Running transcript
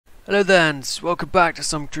Hello there and welcome back to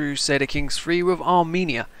some Crusader Kings 3 with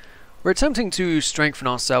Armenia. We're attempting to strengthen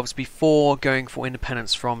ourselves before going for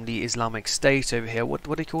independence from the Islamic State over here. What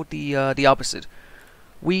do they call the Abbasid?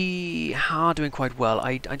 We are doing quite well.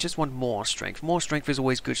 I just want more strength. More strength is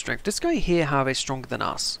always good strength. This guy here, however, is stronger than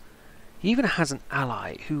us. He even has an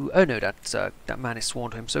ally who... Oh no, that man is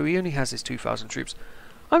sworn to him, so he only has his 2,000 troops.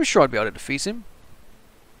 I'm sure I'd be able to defeat him.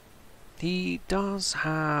 He does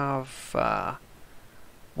have...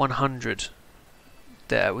 100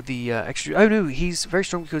 there with the extra... Oh no, he's very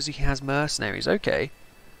strong because he has mercenaries. Okay.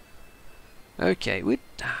 Okay, we'd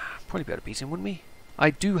probably be able to beat him, wouldn't we? I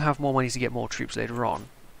do have more money to get more troops later on.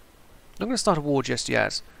 I'm not going to start a war just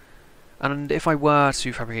yet. And if I were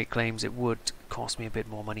to fabricate claims, it would cost me a bit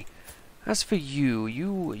more money. As for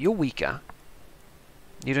you're weaker.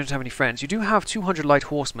 You don't have any friends. You do have 200 light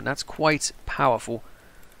horsemen. That's quite powerful.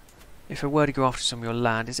 If I were to go after some of your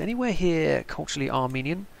land, is anywhere here culturally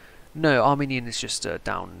Armenian? No, Armenian is just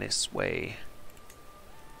down this way.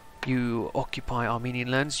 You occupy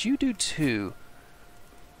Armenian lands. You do too.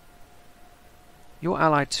 You're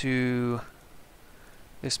allied to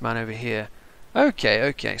this man over here. Okay,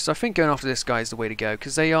 okay. So I think going after this guy is the way to go,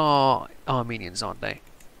 because they are Armenians, aren't they?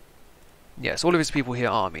 Yes, all of his people here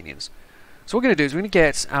are Armenians. So what we're going to do is we're going to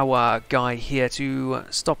get our guy here to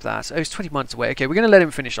stop that. Oh, he's 20 months away. Okay, we're going to let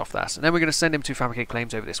him finish off that. And then we're going to send him to fabricate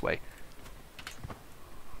claims over this way.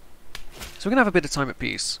 So we're going to have a bit of time at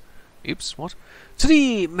peace. Oops, what? To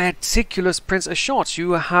the meticulous Prince Ashot,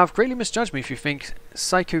 you have greatly misjudged me if you think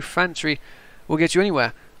psychophantry will get you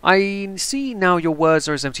anywhere. I see now your words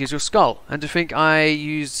are as empty as your skull. And to think I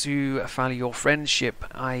used to value your friendship,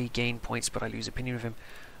 I gain points but I lose opinion of him.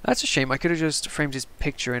 That's a shame. I could have just framed his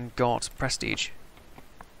picture and got prestige.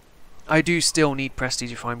 I do still need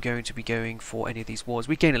prestige if I'm going to be going for any of these wars.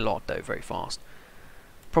 We gain a lot though, very fast.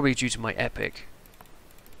 Probably due to my epic.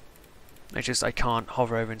 I can't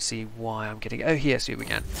hover over and see why I'm getting... Oh, here we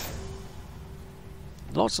can.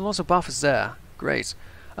 Lots and lots of buffers there. Great.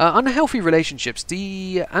 Unhealthy relationships.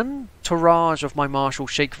 The entourage of my marshal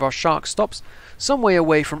Sheikh Varshak stops some way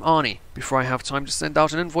away from Arni. Before I have time to send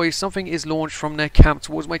out an envoy, something is launched from their camp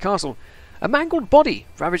towards my castle. A mangled body,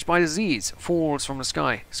 ravaged by disease, falls from the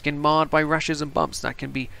sky, skin marred by rashes and bumps that can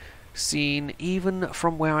be seen even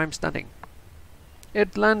from where I'm standing.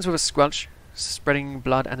 It lands with a squelch, spreading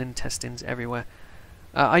blood and intestines everywhere.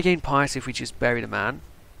 I gain piety if we just bury the man.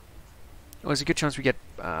 Oh, there's a good chance we get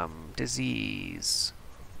disease.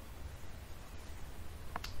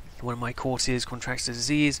 One of my courtiers contracts the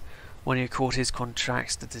disease. One of your courtiers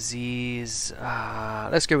contracts the disease.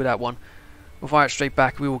 Let's go with that one. We'll fire it straight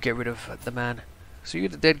back. We will get rid of the man. So you're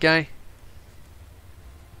the dead guy.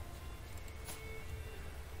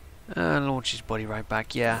 And launch his body right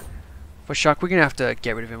back. Yeah. For Shuck, we're going to have to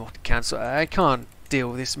get rid of him off the cancel. I can't deal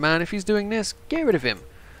with this man if he's doing this. Get rid of him.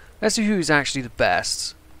 Let's see who's actually the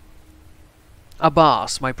best.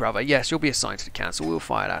 Abbas, my brother. Yes, you'll be assigned to the council. We'll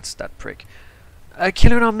fire that prick.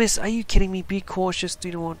 Killer and I'll miss. Are you kidding me? Be cautious. Do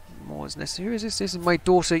you know what more is necessary? Who is this? This is my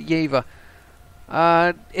daughter Yeva.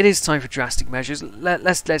 It is time for drastic measures.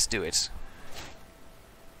 Let's do it.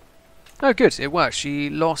 Oh, good. It works. She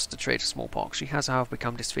lost the trait of smallpox. She has, however,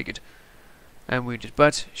 become disfigured and wounded,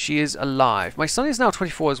 but she is alive. My son is now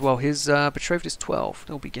 24 as well. His betrothed is 12.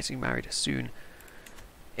 They'll be getting married soon.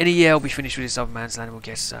 In a year, I'll be finished with this other man's land and we'll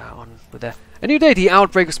get on with that. A new day. The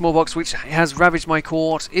outbreak of smallpox, which has ravaged my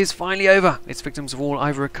court, is finally over. Its victims have all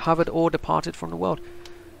either recovered or departed from the world.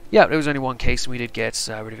 Yeah, there was only one case and we did get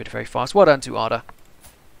rid of it very fast. Well done to Ada.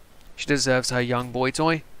 She deserves her young boy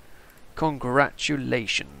toy.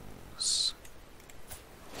 Congratulations.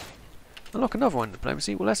 Unlock another one in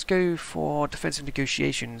diplomacy. Well, let's go for defensive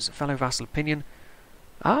negotiations. Fellow vassal opinion.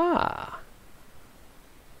 Ah.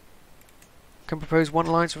 Can propose one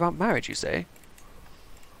alliance without marriage, you say?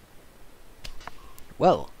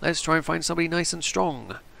 Well, let's try and find somebody nice and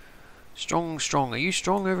strong. Strong. Are you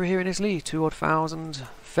strong over here in Italy? 2,000.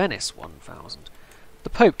 Venice, 1,000. The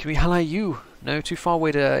Pope, can we ally you? No, too far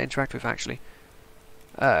away to interact with, actually.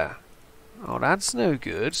 Oh, that's no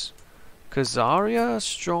good. Khazaria,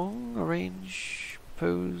 strong. Arrange,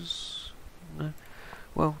 pose. No.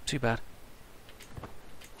 Well, too bad.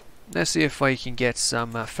 Let's see if I can get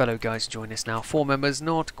some fellow guys to join us now. 4 members,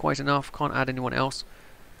 not quite enough. Can't add anyone else.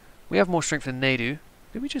 We have more strength than they do.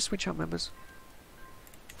 Did we just switch out members?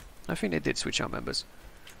 I think they did switch out members.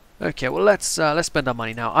 Okay, well let's spend our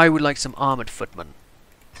money now. I would like some armored footmen.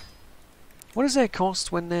 What does their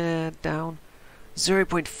cost when they're down?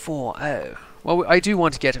 0.4. Oh, well I do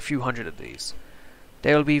want to get a few hundred of these.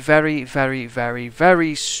 They'll be very, very, very,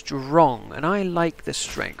 very strong, and I like the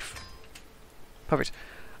strength. Perfect.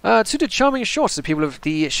 To the charming shorts, the people of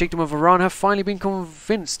the Kingdom of Armenia have finally been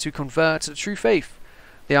convinced to convert to the true faith.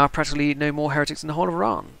 They are practically no more heretics in the whole of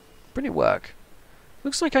Iran. Brilliant work.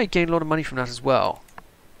 Looks like I gained a lot of money from that as well.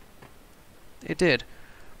 It did.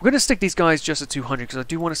 We're going to stick these guys just at 200 because I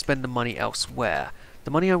do want to spend the money elsewhere.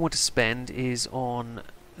 The money I want to spend is on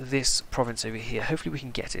this province over here. Hopefully we can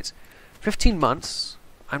get it. 15 months.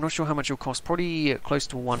 I'm not sure how much it will cost. Probably close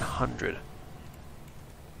to 100.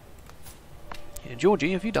 Yeah,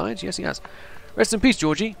 Georgie, have you died? Yes, he has. Rest in peace,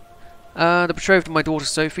 Georgie. The betrothed of my daughter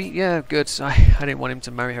Sophie. Yeah, good. I didn't want him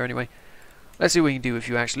to marry her anyway. Let's see what we can do with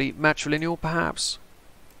you, actually. Matrilineal, perhaps?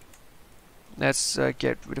 Let's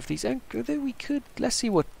get rid of these. Although we could... Let's see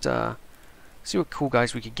what cool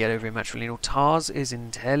guys we could get over in Matrilineal. Tars is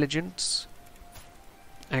intelligent.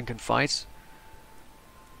 And can fight.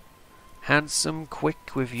 Handsome,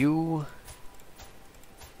 quick with you.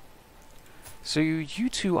 So you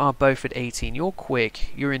two are both at 18. You're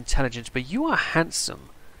quick, you're intelligent, but you are handsome.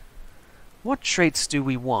 What traits do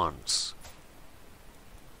we want?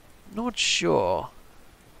 Not sure.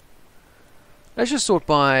 Let's just sort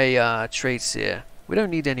by traits here. We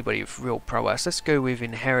don't need anybody with real prowess. Let's go with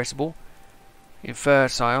inheritable.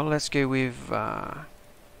 Infertile. Let's go with...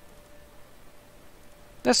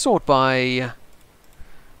 let's sort by...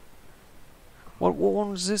 What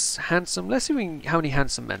one was this? Handsome. Let's see how many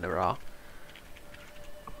handsome men there are.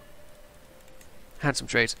 Handsome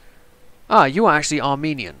traits. Ah, you are actually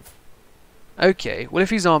Armenian. Okay, well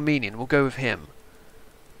if he's Armenian, we'll go with him.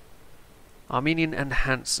 Armenian and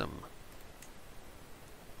handsome.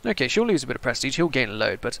 Okay, she'll lose a bit of prestige, he'll gain a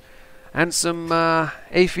load, but... Handsome,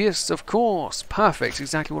 atheist, of course. Perfect,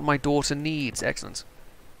 exactly what my daughter needs. Excellent.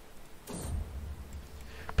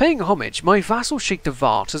 Paying homage, my vassal Sheikh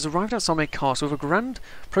Devat has arrived outside my castle with a grand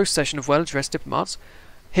procession of well-dressed diplomats,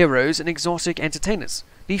 heroes, and exotic entertainers.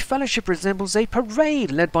 The fellowship resembles a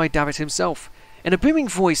parade led by David himself. In a booming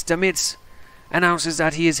voice, Damit announces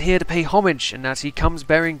that he is here to pay homage and that he comes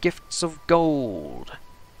bearing gifts of gold.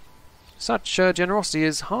 Such generosity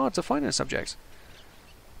is hard to find in a subject.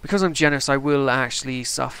 Because I'm generous, I will actually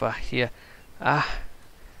suffer here.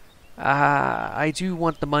 I do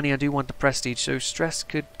want the money, I do want the prestige, so stress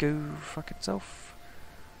could go fuck itself.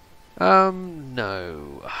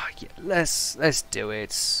 No. Yeah, let's do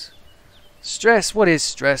it. Stress? What is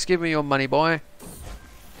stress? Give me your money, boy.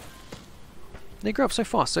 They grew up so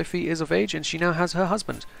fast. Sophie is of age and she now has her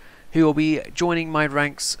husband, who will be joining my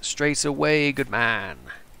ranks straight away. Good man.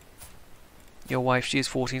 Your wife, she is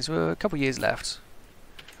 14, so a couple of years left.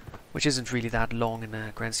 Which isn't really that long in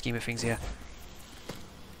the grand scheme of things here.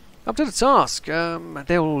 Up to the task.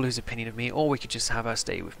 They'll all lose opinion of me, or we could just have her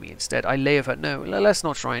stay with me instead. I lay of her. No, let's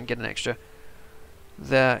not try and get an extra.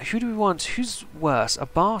 There. Who do we want? Who's worse?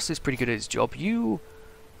 Abbas is pretty good at his job. You're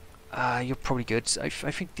probably good. I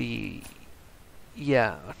think the...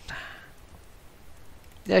 Yeah.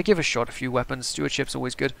 Yeah, give a shot. A few weapons. Stewardship's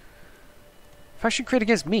always good. Faction create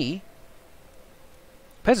against me?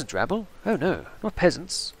 Peasant rabble? Oh no, not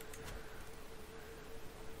peasants.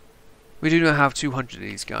 We do not have 200 of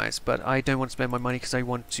these guys, but I don't want to spend my money because I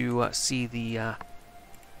want to see the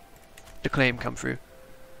claim come through.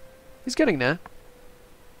 He's getting there.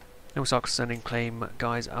 And we'll start sending claim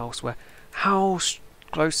guys elsewhere. How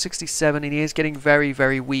close? 67, and he is getting very,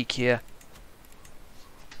 very weak here.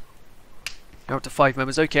 We're up to 5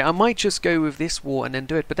 members. Okay, I might just go with this war and then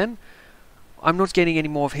do it, but then I'm not getting any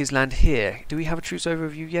more of his land here. Do we have a truce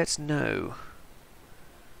overview yet? No.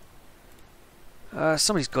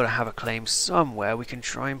 Somebody's got to have a claim somewhere we can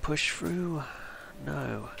try and push through.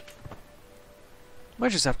 No.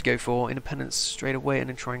 Might just have to go for independence straight away and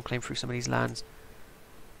then try and claim through some of these lands.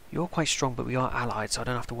 You're quite strong, but we are allied, so I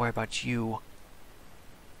don't have to worry about you.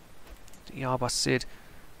 Yarbasid.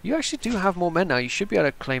 You actually do have more men now. You should be able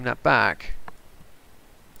to claim that back.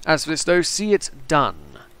 As for this, though, see it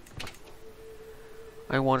done.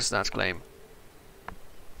 I want that claim.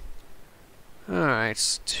 Alright,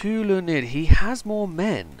 Tulunid. He has more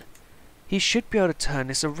men. He should be able to turn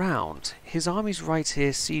this around. His army's right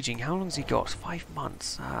here sieging. How long has he got? 5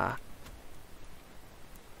 months.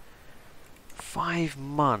 5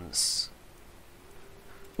 months.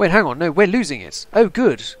 Wait, hang on. No, we're losing it. Oh,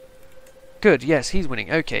 good. Good, yes, he's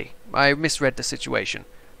winning. Okay, I misread the situation.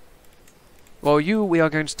 Well, we are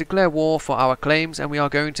going to declare war for our claims, and we are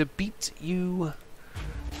going to beat you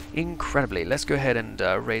incredibly. Let's go ahead and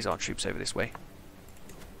raise our troops over this way.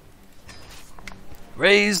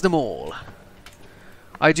 Raise them all.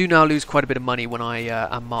 I do now lose quite a bit of money when I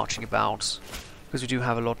am marching about, because we do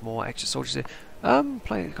have a lot more extra soldiers here. No,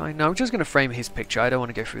 I'm just going to frame his picture. I don't want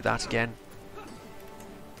to go through that again.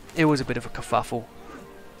 It was a bit of a kerfuffle.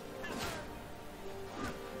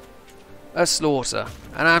 A slaughter.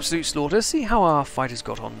 An absolute slaughter. Let's see how our fighters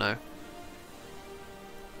got on now.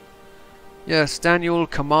 Yes, Daniel,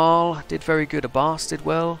 Kamal did very good. Abbas did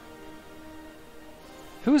well.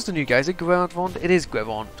 Who is the new guy? Is it Gwevond? It is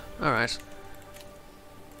Gwevond. Alright.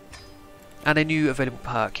 And a new available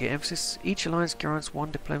perk here. Emphasis. Each alliance grants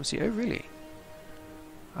 1 diplomacy. Oh, really?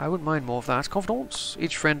 I wouldn't mind more of that. Confidence.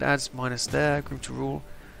 Each friend adds minus there. Group to rule.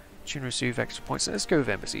 Tune receive extra points. Let's go with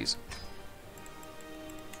embassies.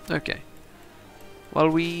 Okay. Well,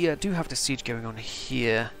 we do have the siege going on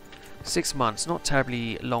here. 6 months. Not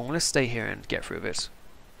terribly long. Let's stay here and get through it.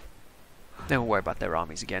 Then we'll worry about their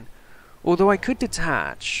armies again. Although I could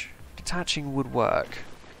detach. Detaching would work.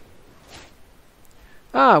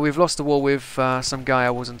 Ah, we've lost the war with some guy I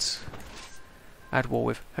wasn't at war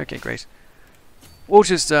with. Okay, great. We'll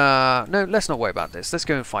just, no, let's not worry about this. Let's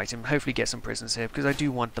go and fight him. Hopefully get some prisoners here, because I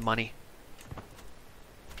do want the money.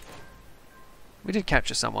 We did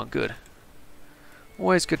capture someone. Good.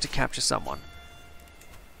 Always good to capture someone.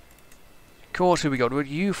 Of course, who we got?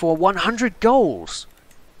 You for 100 gold.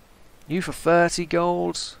 You for 30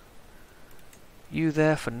 gold. You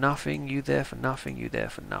there for nothing. You there for nothing. You there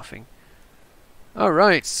for nothing.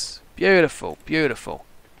 Alright. Beautiful. Beautiful.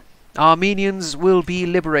 Armenians will be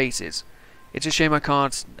liberated. It's a shame I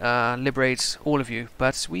can't liberate all of you,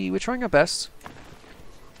 but we're trying our best.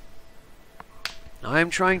 I am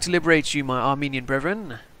trying to liberate you, my Armenian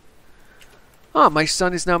brethren. Ah, my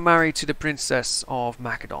son is now married to the Princess of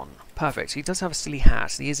Macedon. Perfect. He does have a silly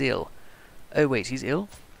hat. He is ill. Oh, wait, he's ill?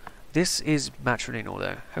 This is matrilineal,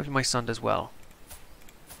 though. Hopefully my son does well.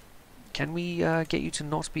 Can we get you to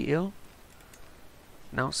not be ill?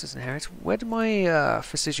 Announce this inherit. Where did my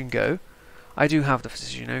physician go? I do have the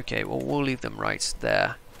physician. Okay, well, we'll leave them right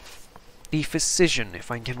there. The physician,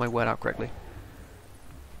 if I can get my word out correctly.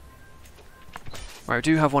 Right, I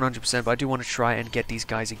do have 100%, but I do want to try and get these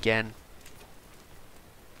guys again.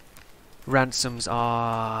 Ransoms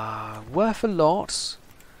are worth a lot.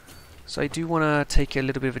 So I do want to take a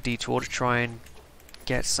little bit of a detour to try and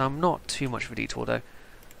get some. Not too much of a detour, though.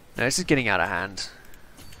 No, this is getting out of hand.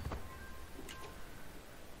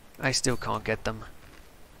 I still can't get them.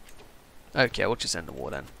 Okay, we'll just end the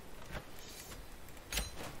war then.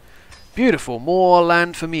 Beautiful. More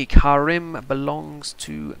land for me. Karim belongs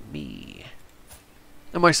to me.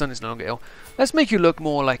 And my son is no longer ill. Let's make you look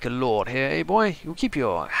more like a lord here, eh, boy? You'll keep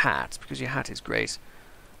your hat, because your hat is great.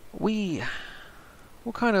 What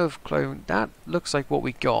kind of clone? That looks like what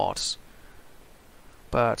we got.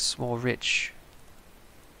 But more rich.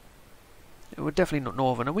 We're definitely not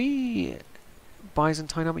northern. Are we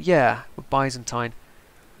Byzantine army? Yeah, we're Byzantine.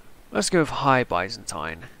 Let's go with high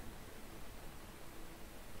Byzantine.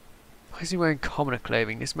 Why is he wearing commoner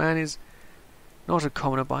clothing? This man is not a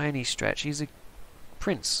commoner by any stretch. He's a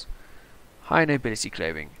prince. High nobility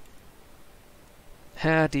clothing.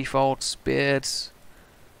 Hair, defaults, beards.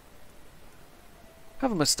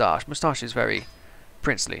 Have a moustache. Moustache is very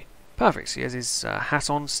princely. Perfect. He has his hat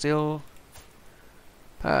on still.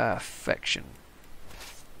 Perfection.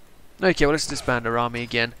 Okay, well, let's disband our army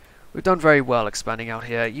again. We've done very well expanding out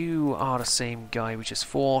here. You are the same guy we just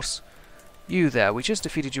fought. You there. We just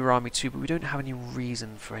defeated your army too, but we don't have any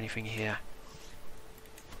reason for anything here.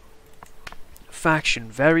 Faction.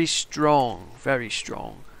 Very strong. Very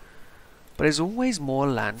strong. But there's always more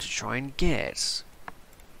land to try and get.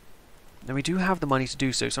 And we do have the money to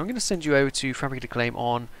do so. So I'm going to send you over to fabricate a claim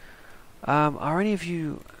on... are any of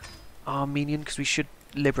you Armenian? Because we should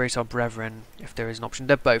liberate our brethren if there is an option.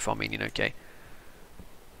 They're both Armenian, okay.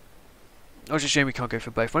 Oh, it's a shame we can't go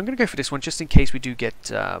for both. Well, I'm going to go for this one just in case we do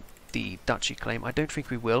get the duchy claim. I don't think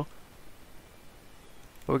we will.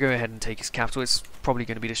 But we'll go ahead and take his capital. It's probably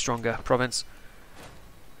going to be the stronger province.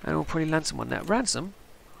 And we'll probably land someone there. Ransom?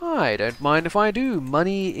 I don't mind if I do.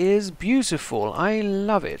 Money is beautiful. I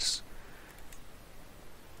love it.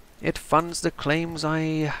 It funds the claims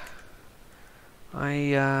I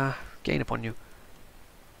gain upon you.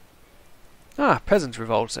 Ah, peasant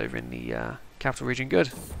revolts over in the capital region.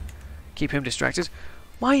 Good. Keep him distracted.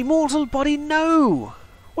 My mortal body, no!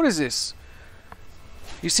 What is this?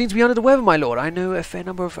 You seem to be under the weather, my lord. I know a fair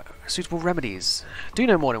number of suitable remedies. Do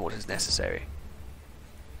no more than what is necessary.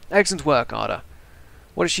 Excellent work, Arda.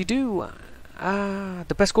 What does she do?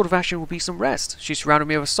 The best course of action will be some rest. She surrounded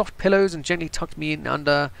me with soft pillows and gently tucked me in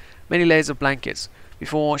under many layers of blankets.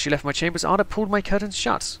 Before she left my chambers, Arda pulled my curtains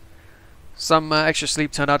shut. Some extra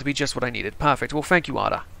sleep turned out to be just what I needed. Perfect. Well, thank you,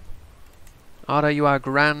 Arda. Arda, you are a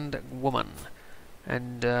grand woman.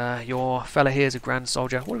 And your fella here is a grand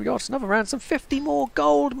soldier. What have we got? Another ransom. 50 more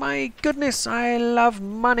gold. My goodness, I love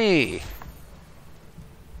money.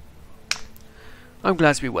 I'm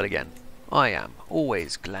glad to be well again. I am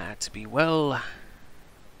always glad to be well.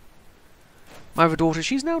 My other daughter,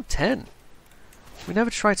 she's now 10. We never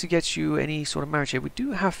try to get you any sort of marriage here. We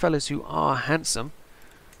do have fellas who are handsome.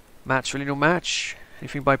 Matt's really no match.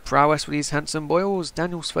 Anything by prowess with these handsome boys?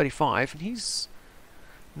 Daniel's 35, and he's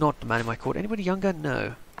not the man in my court. Anybody younger?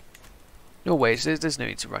 No. No ways. There's no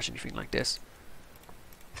need to rush anything like this.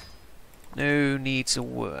 No need to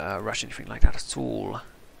rush anything like that at all.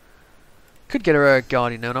 Could get her a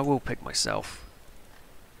guardian, and I will pick myself.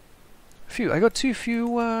 Phew, I got too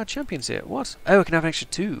few champions here. What? Oh, I can have an extra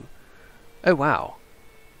 2. Oh, wow.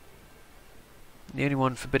 The only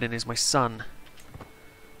one forbidden is my son.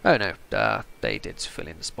 Oh, no. They did fill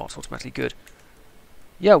in the spot automatically. Good.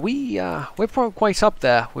 Yeah, we're probably quite up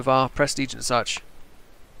there with our prestige and such.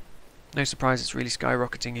 No surprise it's really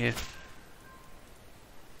skyrocketing here.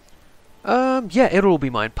 Yeah, it'll all be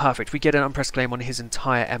mine. Perfect. We get an unpressed claim on his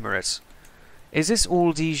entire emirate. Is this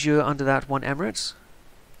all de jure under that one emirate?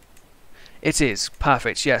 It is.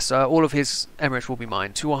 Perfect. Yes, all of his emirate will be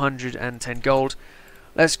mine. 210 gold.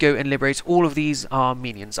 Let's go and liberate all of these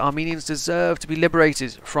Armenians. Armenians deserve to be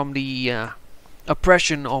liberated from the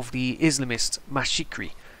oppression of the Islamist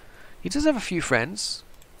Mashikri. He does have a few friends.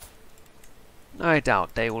 I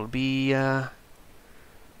doubt they will be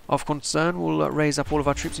of concern. We'll raise up all of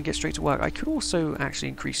our troops and get straight to work. I could also actually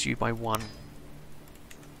increase you by 1.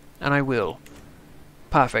 And I will.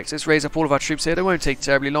 Perfect. Let's raise up all of our troops here. They won't take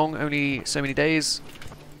terribly long. Only so many days.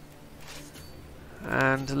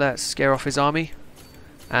 And let's scare off his army.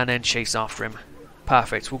 And then chase after him.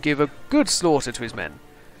 Perfect. We'll give a good slaughter to his men.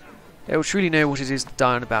 They will truly know what it is to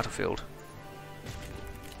die on the battlefield.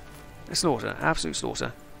 A slaughter. Absolute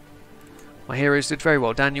slaughter. My heroes did very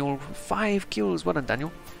well. Daniel, 5 kills. Well done,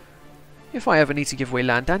 Daniel. If I ever need to give away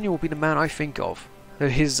land, Daniel will be the man I think of. Though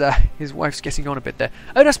his wife's getting on a bit there.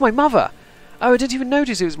 Oh, that's my mother! Oh, I didn't even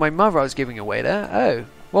notice it was my mother I was giving away there. Oh.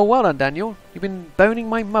 Well done, Daniel. You've been boning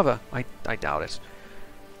my mother. I doubt it.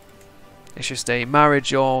 It's just a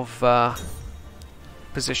marriage of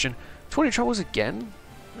position. 20 troubles again.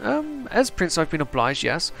 As Prince I've been obliged,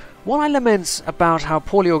 yes. While I lament about how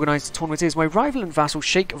poorly organised the tournament is, my rival and vassal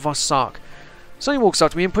Sheikh Vasak suddenly walks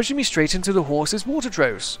up to me and pushes me straight into the horse's water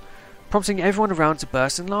troughs, prompting everyone around to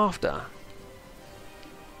burst in laughter.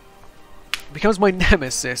 Becomes my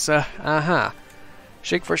nemesis.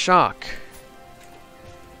 Sheikh Vasak.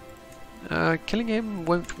 Killing him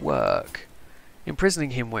won't work.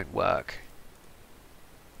 Imprisoning him won't work.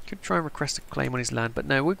 Could try and request a claim on his land, but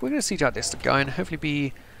no, we're going to siege out this guy and hopefully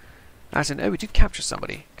be at an... Oh, we did capture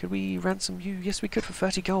somebody. Could we ransom you? Yes, we could for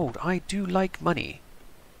 30 gold. I do like money.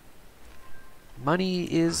 Money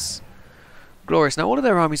is glorious. Now, all of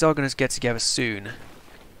their armies are going to get together soon.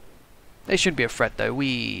 They shouldn't be a threat, though.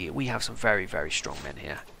 We have some very, very strong men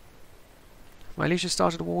here. My leader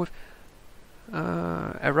started a war with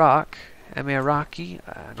Iraq. Emiraki.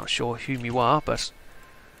 Not sure whom you are, but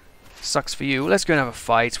sucks for you. Let's go and have a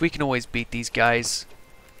fight. We can always beat these guys.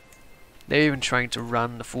 They're even trying to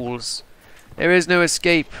run, the fools. There is no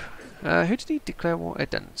escape. Who did he declare war?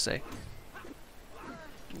 It doesn't say.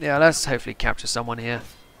 Yeah, let's hopefully capture someone here.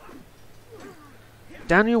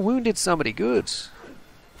 Daniel wounded somebody. Good.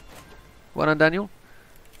 Well done, Daniel.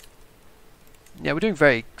 Yeah, we're doing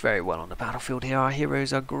very, very well on the battlefield here. Our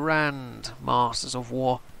heroes are grand masters of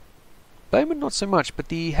war. Bowmen not so much, but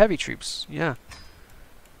the heavy troops, yeah.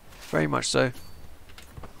 Very much so.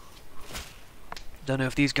 Don't know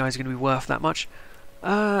if these guys are going to be worth that much.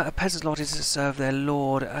 A peasant's lot is to serve their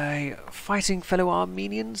lord. Fighting fellow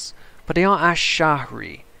Armenians? But they are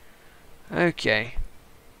Ashahri. Okay.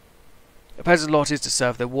 A peasant's lot is to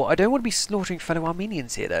serve their war. I don't want to be slaughtering fellow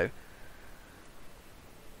Armenians here, though.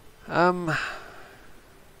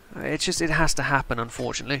 It's just, it has to happen,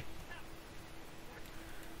 unfortunately.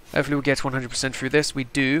 Hopefully we'll get 100% through this. We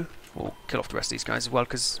do. We'll kill off the rest of these guys as well,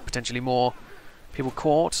 because potentially more people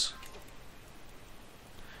caught.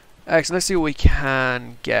 Excellent. Let's see what we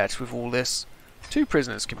can get with all this. 2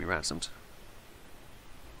 prisoners can be ransomed.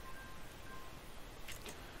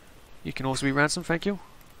 You can also be ransomed, thank you.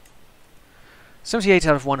 78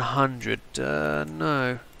 out of 100.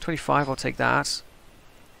 No. 25, I'll take that.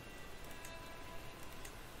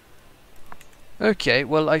 Okay,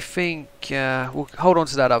 well, I think we'll hold on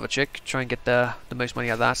to that other chick, try and get the most money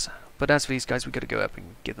out of that. But as for these guys, we've got to go up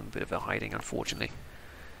and give them a bit of a hiding, unfortunately.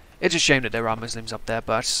 It's a shame that there are Muslims up there,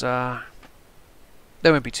 but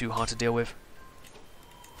they won't be too hard to deal with.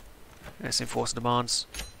 Let's enforce demands.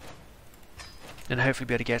 And hopefully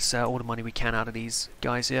be able to get all the money we can out of these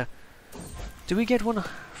guys here. Did we get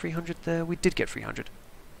 300 there? We did get 300.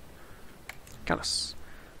 Callus.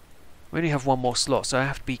 We only have one more slot, so I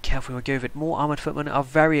have to be careful when I go with it. More armoured footmen are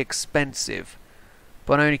very expensive,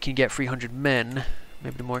 but I only can get 300 men.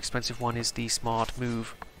 Maybe the more expensive one is the smart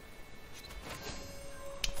move.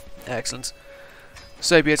 Excellent.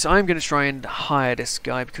 So be it. I'm going to try and hire this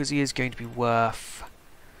guy because he is going to be worth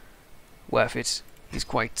it. He's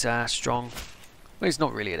quite strong. Well, he's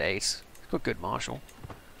not really at 8. He's got good martial.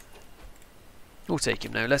 We'll take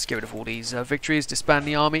him now. Let's get rid of all these victories, disband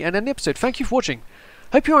the army, and end the episode. Thank you for watching.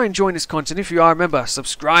 Hope you are enjoying this content. If you are, remember,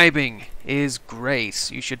 subscribing is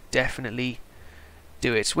great. You should definitely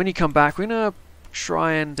do it. When you come back, we're going to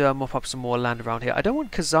try and mop up some more land around here. I don't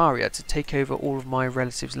want Khazaria to take over all of my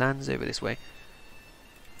relatives' lands over this way.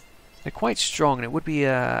 They're quite strong, and it would be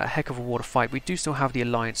a heck of a war to fight. We do still have the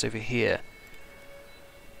alliance over here.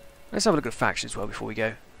 Let's have a look at factions as well before we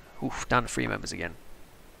go. Oof, down to 3 members again.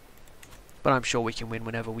 But I'm sure we can win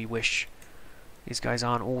whenever we wish. These guys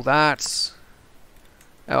aren't all that.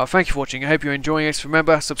 Oh, thank you for watching. I hope you're enjoying it.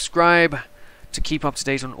 Remember, subscribe to keep up to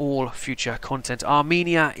date on all future content.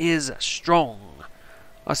 Armenia is strong.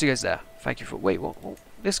 I'll see you guys there. Thank you for... Wait, what?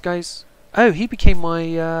 This guy's... Oh, he became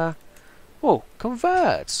my... Oh,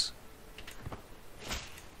 converts.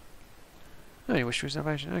 Only wish for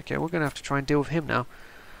salvation. Okay, we're going to have to try and deal with him now.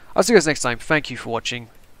 I'll see you guys next time. Thank you for watching.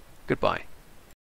 Goodbye.